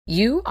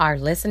You are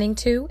listening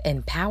to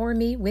Empower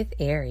Me with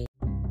Ari.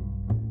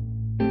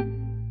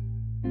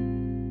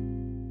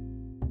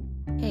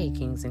 Hey,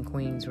 kings and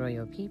queens,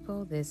 royal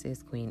people, this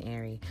is Queen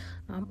Ari.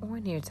 I'm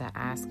on here to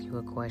ask you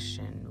a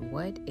question.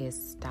 What is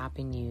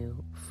stopping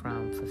you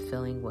from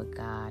fulfilling what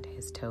God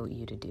has told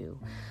you to do?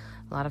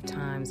 A lot of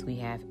times we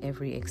have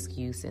every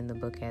excuse in the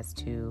book as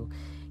to,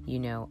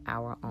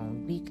 our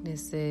own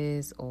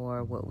weaknesses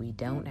or what we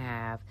don't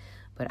have.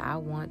 But I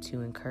want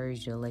to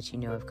encourage you to let you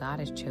know if God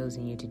has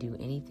chosen you to do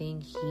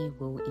anything, He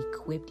will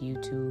equip you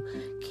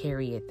to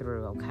carry it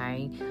through,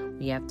 okay?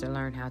 We have to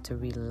learn how to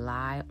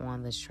rely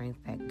on the strength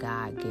that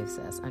God gives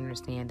us.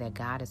 Understand that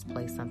God has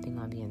placed something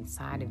on the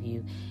inside of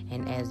you,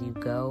 and as you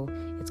go,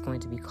 it's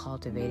going to be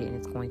cultivated and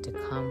it's going to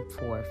come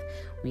forth.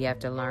 We have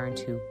to learn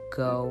to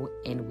go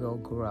and we'll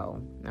grow,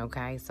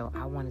 okay? So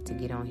I wanted to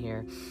get on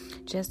here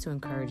just to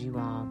encourage you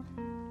all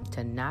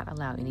to not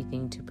allow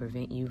anything to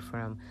prevent you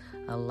from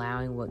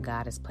allowing what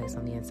God has placed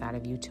on the inside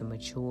of you to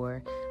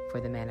mature, for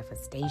the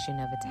manifestation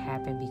of it to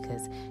happen,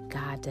 because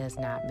God does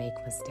not make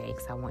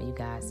mistakes. I want you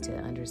guys to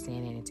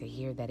understand it and to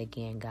hear that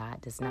again.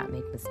 God does not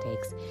make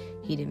mistakes.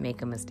 He didn't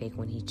make a mistake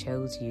when He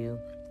chose you.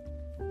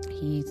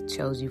 He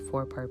chose you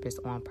for a purpose,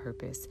 on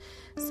purpose.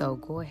 So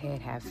go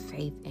ahead, have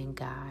faith in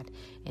God,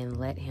 and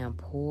let Him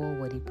pull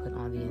what He put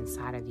on the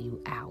inside of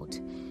you out.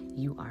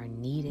 You are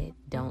needed.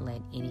 Don't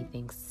let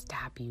anything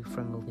stop you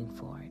from moving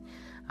forward.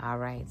 All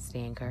right,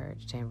 stay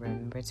encouraged and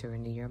remember to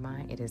renew your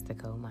mind. It is the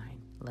gold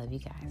mine. Love you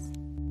guys.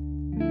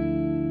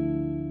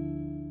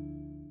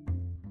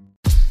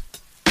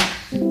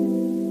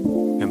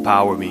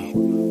 Empower Me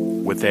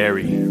with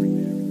Ari.